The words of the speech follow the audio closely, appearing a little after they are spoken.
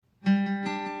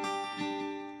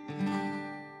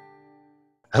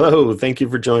Hello, thank you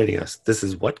for joining us. This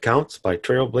is What Counts by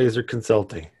Trailblazer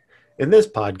Consulting. In this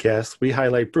podcast, we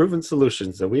highlight proven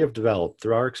solutions that we have developed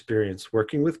through our experience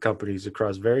working with companies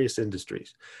across various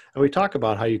industries, and we talk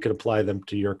about how you can apply them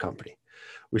to your company.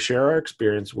 We share our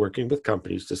experience working with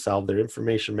companies to solve their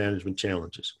information management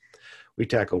challenges. We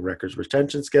tackle records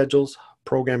retention schedules,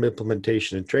 program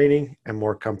implementation and training, and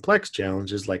more complex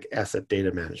challenges like asset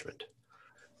data management.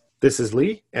 This is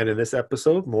Lee, and in this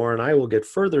episode, Maura and I will get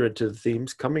further into the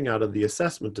themes coming out of the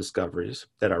assessment discoveries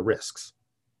that are risks.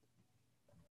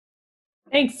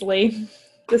 Thanks, Lee.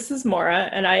 This is Maura,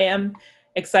 and I am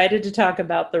excited to talk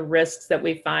about the risks that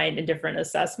we find in different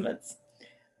assessments.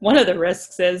 One of the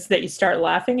risks is that you start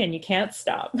laughing and you can't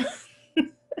stop.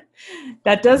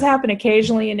 That does happen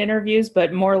occasionally in interviews,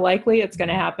 but more likely it's going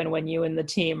to happen when you and the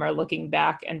team are looking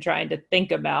back and trying to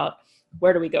think about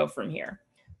where do we go from here.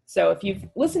 So if you've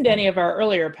listened to any of our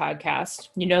earlier podcasts,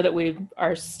 you know that we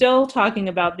are still talking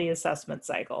about the assessment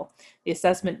cycle, the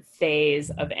assessment phase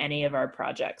of any of our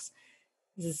projects.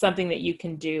 This is something that you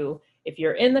can do if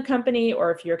you're in the company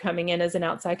or if you're coming in as an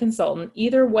outside consultant.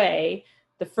 Either way,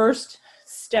 the first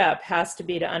step has to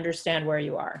be to understand where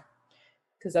you are,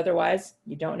 because otherwise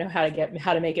you don't know how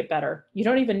to make it better. You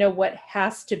don't even know what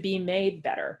has to be made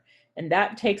better. And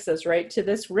that takes us right to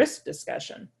this risk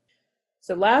discussion.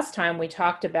 So last time we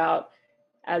talked about,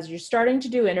 as you're starting to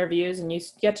do interviews and you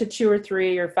get to 2 or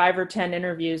 3 or 5 or 10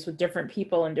 interviews with different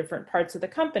people in different parts of the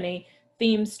company,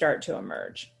 themes start to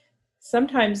emerge.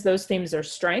 Sometimes those themes are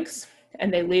strengths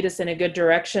and they lead us in a good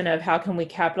direction of how can we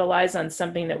capitalize on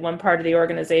something that one part of the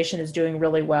organization is doing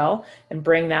really well and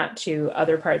bring that to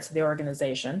other parts of the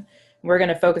organization. We're going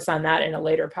to focus on that in a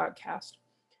later podcast.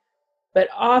 But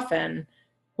often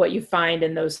what you find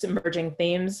in those emerging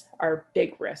themes are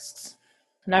big risks.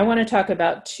 And I want to talk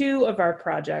about 2 of our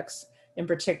projects in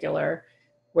particular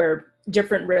where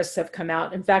different risks have come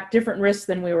out. In fact, different risks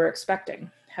than we were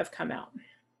expecting have come out.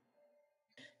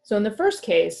 So in the first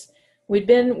case, we'd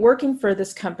been working for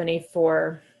this company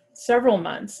for several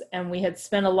months, and we had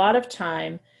spent a lot of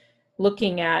time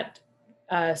looking at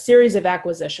a series of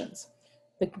acquisitions.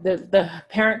 The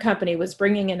parent company was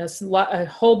bringing in a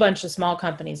whole bunch of small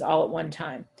companies all at one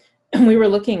time. And we were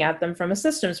looking at them from a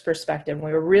systems perspective.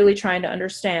 We were really trying to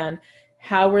understand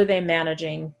how were they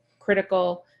managing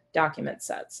critical document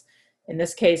sets. In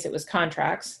this case, it was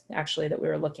contracts, actually, that we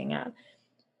were looking at.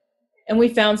 And we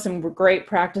found some great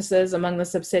practices among the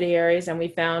subsidiaries, and we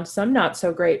found some not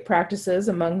so great practices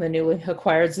among the newly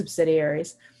acquired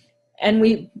subsidiaries. And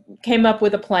we came up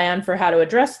with a plan for how to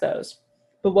address those.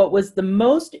 But what was the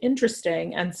most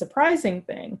interesting and surprising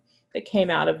thing that came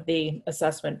out of the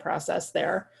assessment process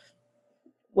there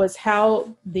was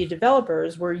how the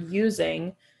developers were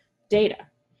using data.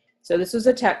 So this was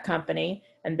a tech company,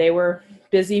 and they were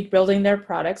busy building their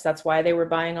products. That's why they were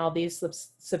buying all these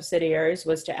subsidiaries,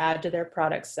 was to add to their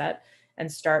product set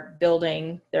and start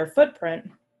building their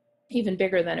footprint even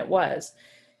bigger than it was.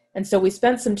 And so we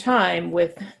spent some time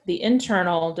with the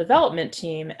internal development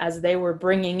team as they were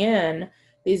bringing in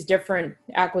these different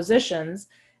acquisitions,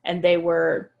 and they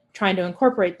were trying to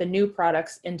incorporate the new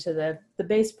products into the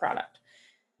base product.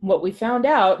 What we found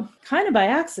out, kind of by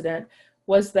accident,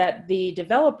 was that the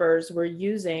developers were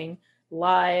using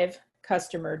live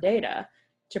customer data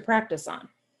to practice on.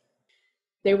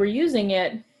 They were using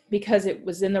it because it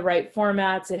was in the right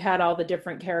formats. It had all the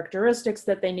different characteristics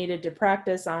that they needed to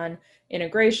practice on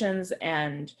integrations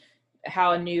and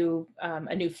how a new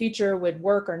feature would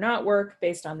work or not work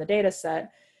based on the data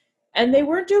set. And they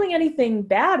weren't doing anything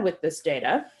bad with this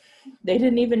data. They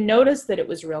didn't even notice that it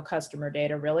was real customer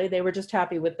data, really. They were just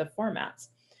happy with the formats.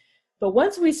 But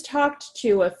once we talked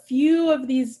to a few of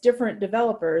these different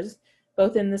developers,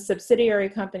 both in the subsidiary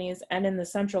companies and in the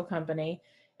central company,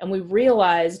 and we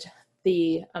realized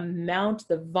the amount,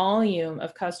 the volume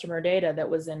of customer data that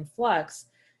was in flux,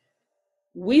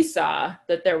 we saw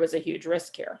that there was a huge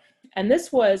risk here. And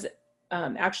this was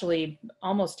actually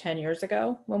almost 10 years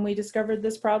ago when we discovered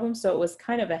this problem. So it was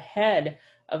kind of ahead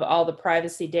of all the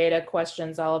privacy data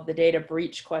questions, all of the data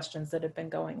breach questions that have been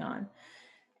going on.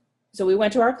 So we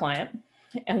went to our client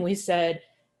and we said,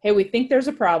 hey, we think there's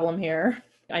a problem here.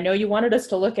 I know you wanted us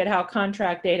to look at how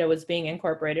contract data was being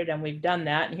incorporated, and we've done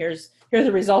that, and here's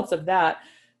the results of that.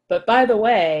 But by the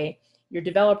way, your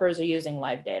developers are using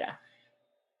live data.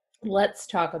 Let's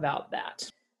talk about that.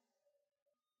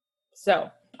 So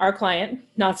our client,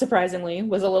 not surprisingly,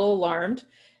 was a little alarmed,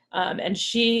 and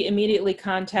she immediately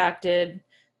contacted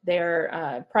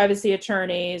their privacy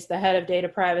attorneys, the head of data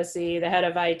privacy, the head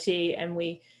of IT, and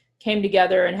we came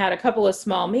together and had a couple of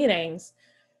small meetings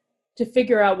to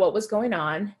figure out what was going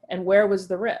on and where was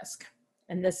the risk.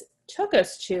 And this took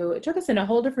us in a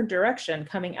whole different direction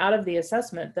coming out of the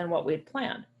assessment than what we'd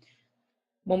planned.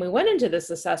 When we went into this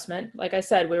assessment, like I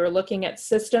said, we were looking at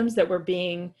systems that were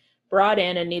being brought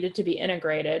in and needed to be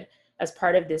integrated as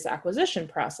part of this acquisition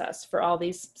process for all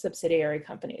these subsidiary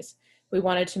companies. We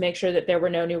wanted to make sure that there were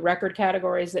no new record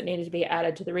categories that needed to be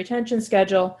added to the retention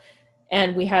schedule.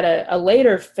 And we had a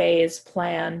later phase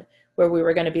planned where we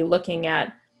were going to be looking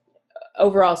at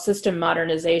overall system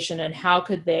modernization and how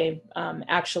could they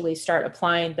actually start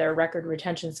applying their record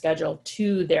retention schedule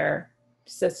to their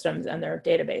systems and their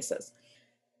databases.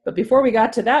 But before we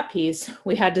got to that piece,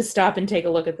 we had to stop and take a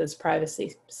look at this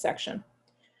privacy section.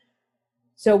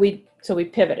 So we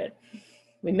pivoted.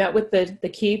 We met with the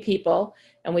key people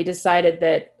and we decided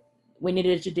that we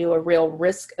needed to do a real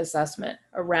risk assessment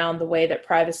around the way that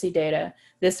privacy data,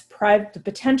 this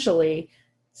potentially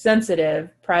sensitive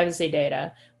privacy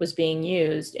data, was being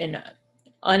used in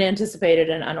unanticipated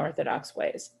and unorthodox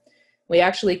ways. We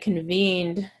actually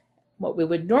convened what we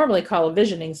would normally call a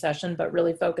visioning session, but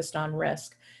really focused on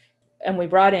risk. And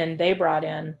they brought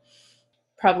in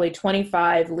probably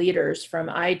 25 leaders from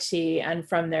IT and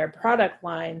from their product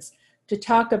lines to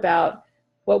talk about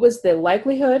what was the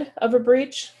likelihood of a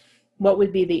breach, what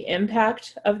would be the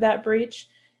impact of that breach,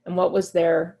 and what was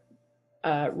their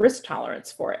risk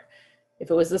tolerance for it. If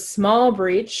it was a small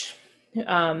breach,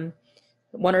 one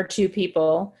or two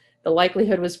people, the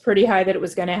likelihood was pretty high that it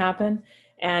was going to happen,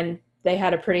 and they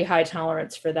had a pretty high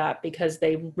tolerance for that because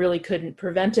they really couldn't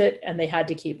prevent it and they had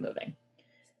to keep moving.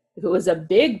 If it was a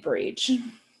big breach,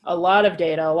 a lot of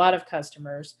data, a lot of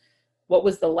customers, what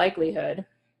was the likelihood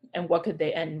and what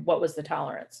was the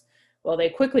tolerance? Well, they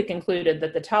quickly concluded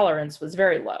that the tolerance was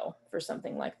very low for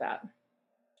something like that.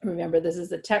 Remember, this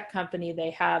is a tech company.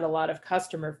 They had a lot of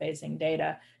customer-facing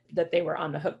data that they were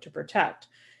on the hook to protect.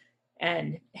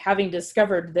 And having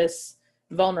discovered this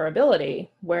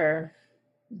vulnerability where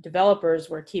developers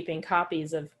were keeping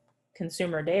copies of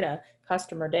consumer data,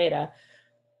 customer data,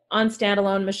 on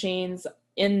standalone machines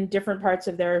in different parts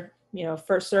of their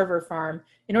first server farm,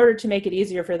 in order to make it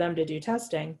easier for them to do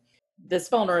testing, this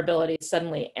vulnerability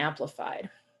suddenly amplified.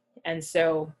 And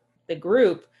so the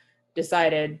group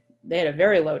decided they had a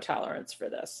very low tolerance for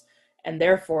this, and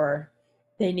therefore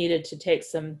they needed to take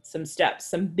some steps,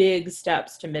 some big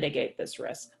steps to mitigate this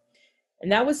risk.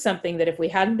 And that was something that if we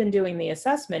hadn't been doing the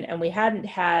assessment and we hadn't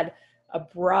had a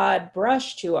broad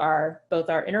brush to both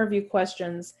our interview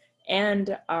questions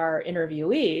and our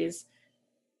interviewees,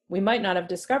 we might not have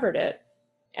discovered it,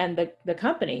 and the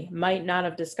company might not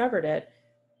have discovered it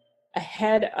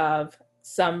ahead of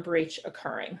some breach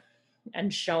occurring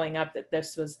and showing up that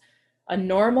this was a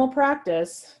normal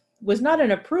practice, was not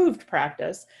an approved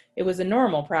practice. It was a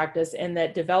normal practice in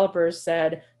that developers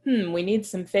said, we need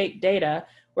some fake data.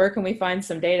 Where can we find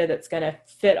some data that's going to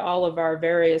fit all of our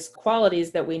various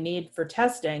qualities that we need for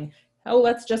testing? Oh,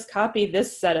 let's just copy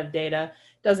this set of data.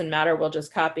 Doesn't matter, we'll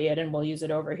just copy it and we'll use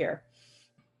it over here.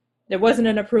 There wasn't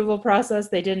an approval process.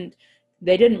 They didn't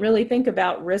really think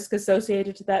about risk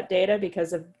associated to that data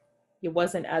because it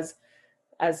wasn't as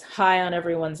high on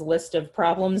everyone's list of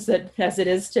problems as it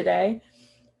is today.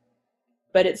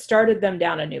 But it started them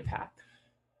down a new path.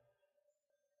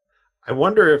 I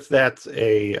wonder if that's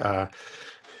a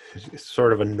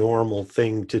sort of a normal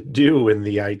thing to do in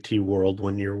the IT world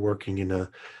when you're working in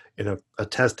a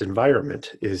test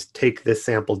environment, is take this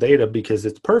sample data because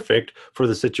it's perfect for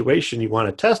the situation you want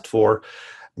to test for,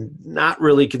 not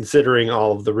really considering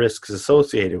all of the risks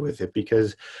associated with it.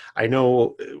 Because I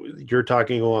know you're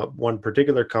talking about one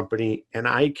particular company, and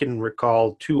I can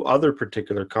recall two other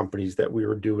particular companies that we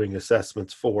were doing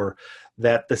assessments for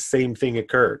that the same thing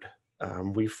occurred.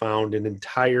 We found an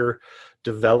entire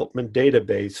development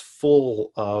database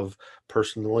full of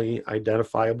personally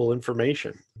identifiable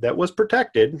information that was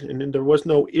protected, and there was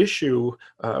no issue.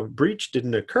 Breach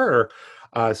didn't occur.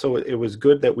 So it was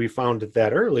good that we found it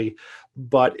that early,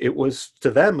 but it was,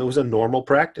 to them, it was a normal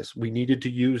practice. We needed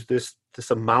to use this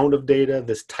amount of data,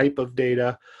 this type of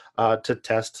data, to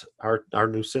test our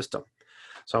new system.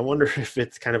 So I wonder if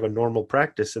it's kind of a normal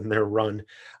practice in their run.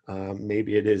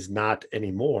 Maybe it is not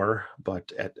anymore,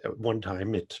 but at one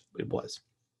time it was.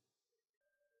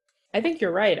 I think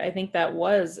you're right. I think that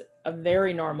was a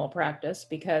very normal practice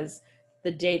because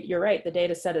you're right, the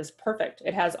data set is perfect.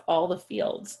 It has all the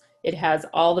fields. It has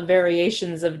all the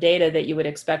variations of data that you would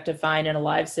expect to find in a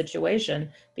live situation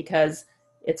because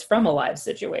it's from a live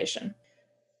situation.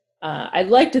 I'd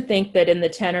like to think that in the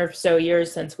 10 or so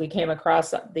years since we came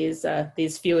across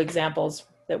these few examples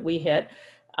that we hit,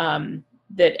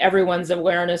 that everyone's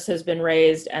awareness has been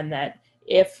raised, and that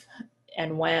if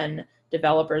and when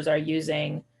developers are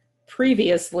using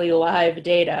previously live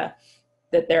data,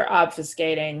 that they're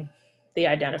obfuscating the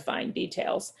identifying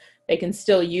details. They can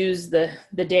still use the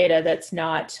data that's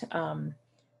not,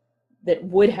 that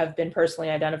would have been personally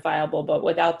identifiable, but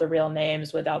without the real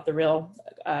names, without the real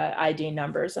ID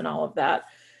numbers and all of that.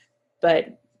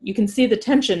 But you can see the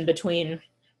tension between,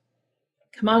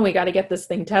 come on, we got to get this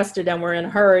thing tested and we're in a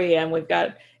hurry, and we've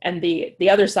got, and the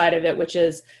other side of it, which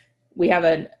is we have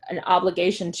an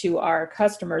obligation to our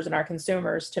customers and our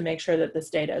consumers to make sure that this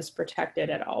data is protected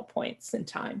at all points in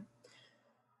time.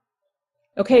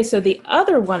 Okay, so the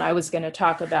other one I was going to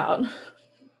talk about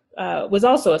was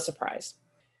also a surprise.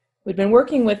 We'd been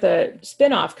working with a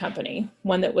spin-off company,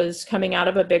 one that was coming out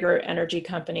of a bigger energy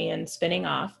company and spinning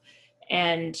off.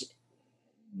 And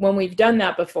when we've done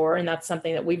that before, and that's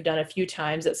something that we've done a few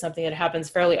times, it's something that happens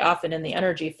fairly often in the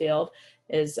energy field,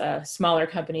 is smaller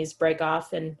companies break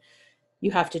off and you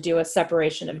have to do a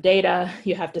separation of data.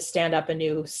 You have to stand up a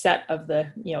new set of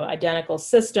the identical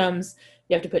systems.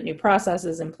 You have to put new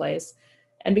processes in place.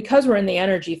 And because we're in the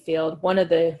energy field, one of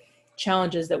the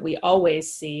challenges that we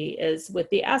always see is with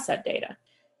the asset data.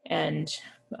 And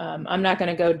I'm not going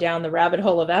to go down the rabbit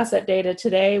hole of asset data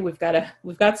today. We've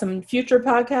got some future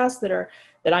podcasts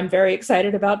that I'm very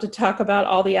excited about to talk about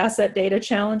all the asset data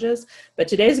challenges. But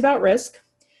today's about risk,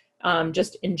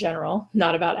 just in general,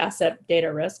 not about asset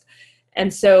data risk.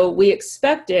 And so we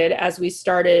expected, as we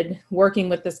started working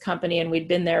with this company, and we'd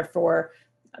been there for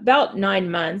about 9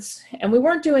 months, and we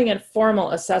weren't doing a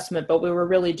formal assessment, but we were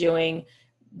really doing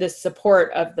the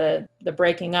support of the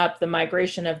breaking up, the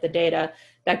migration of the data.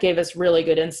 That gave us really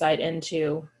good insight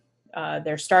into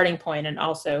their starting point and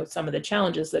also some of the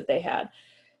challenges that they had.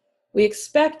 We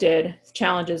expected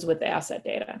challenges with the asset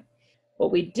data.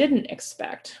 What we didn't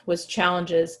expect was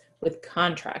challenges with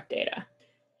contract data.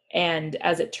 And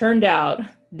as it turned out,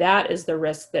 that is the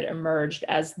risk that emerged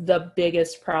as the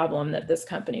biggest problem that this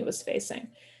company was facing.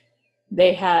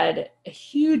 They had a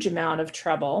huge amount of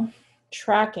trouble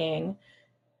tracking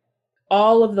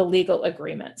all of the legal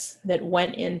agreements that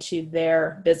went into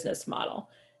their business model.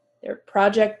 They're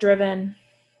project-driven,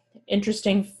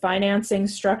 interesting financing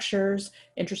structures,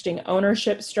 interesting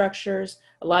ownership structures,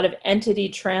 a lot of entity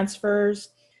transfers.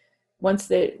 Once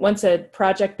a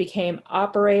project became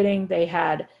operating, they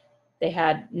had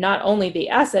not only the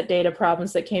asset data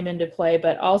problems that came into play,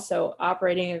 but also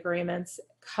operating agreements,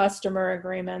 customer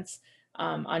agreements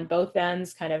on both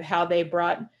ends, kind of how they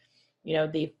brought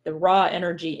the raw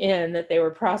energy in that they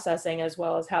were processing, as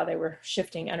well as how they were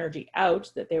shifting energy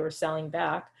out that they were selling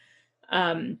back.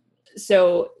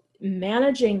 So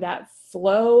managing that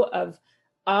flow of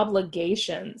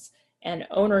obligations and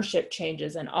ownership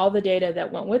changes and all the data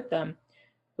that went with them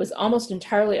was almost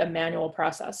entirely a manual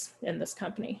process in this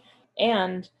company.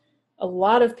 And a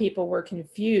lot of people were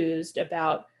confused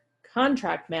about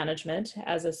contract management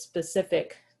as a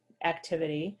specific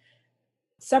activity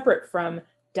separate from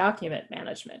document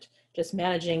management, just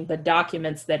managing the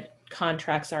documents that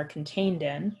contracts are contained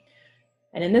in.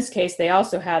 And in this case, they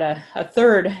also had a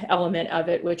third element of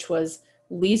it, which was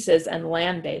leases and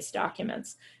land-based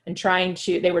documents, and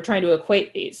they were trying to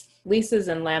equate these leases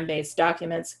and land-based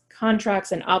documents,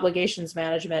 contracts and obligations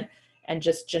management, and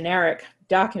just generic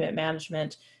document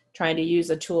management, trying to use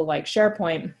a tool like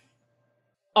SharePoint.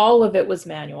 All of it was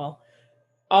manual.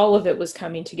 All of it was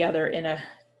coming together in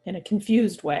a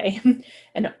confused way,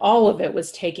 and all of it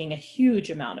was taking a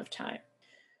huge amount of time.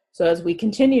 So as we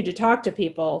continued to talk to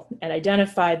people and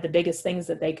identified the biggest things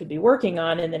that they could be working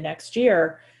on in the next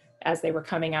year as they were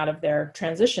coming out of their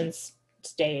transition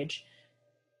stage,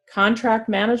 contract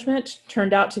management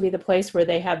turned out to be the place where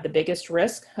they had the biggest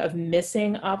risk of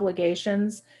missing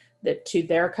obligations that to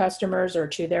their customers or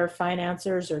to their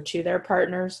financiers or to their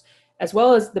partners, as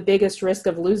well as the biggest risk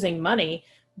of losing money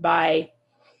by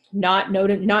not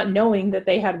knowing that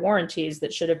they had warranties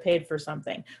that should have paid for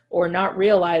something, or not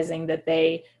realizing that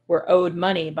they were owed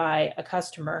money by a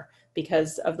customer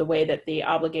because of the way that the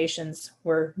obligations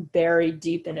were buried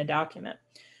deep in a document.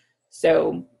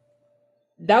 So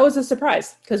that was a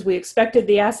surprise, because we expected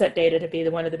the asset data to be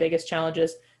one of the biggest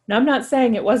challenges. Now, I'm not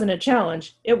saying it wasn't a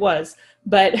challenge, it was,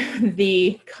 but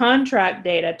the contract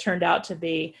data turned out to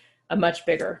be a much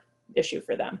bigger issue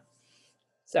for them.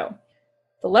 So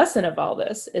the lesson of all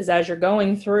this is, as you're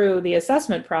going through the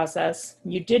assessment process,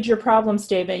 you did your problem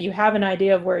statement, you have an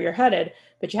idea of where you're headed,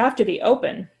 but you have to be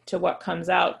open to what comes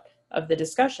out of the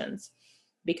discussions,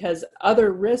 because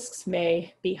other risks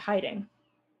may be hiding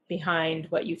behind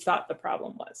what you thought the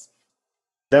problem was.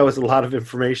 That was a lot of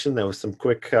information. That was some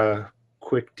quick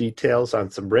details on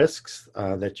some risks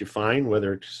that you find,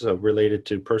 whether it's related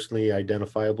to personally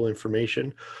identifiable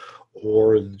information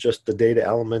or just the data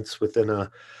elements within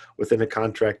a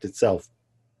contract itself.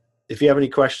 If you have any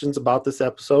questions about this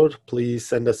episode, please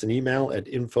send us an email at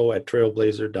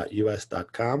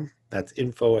info@trailblazer.us.com. That's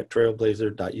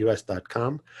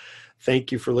info@trailblazer.us.com.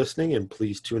 Thank you for listening, and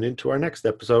please tune in to our next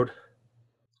episode.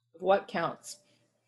 What counts?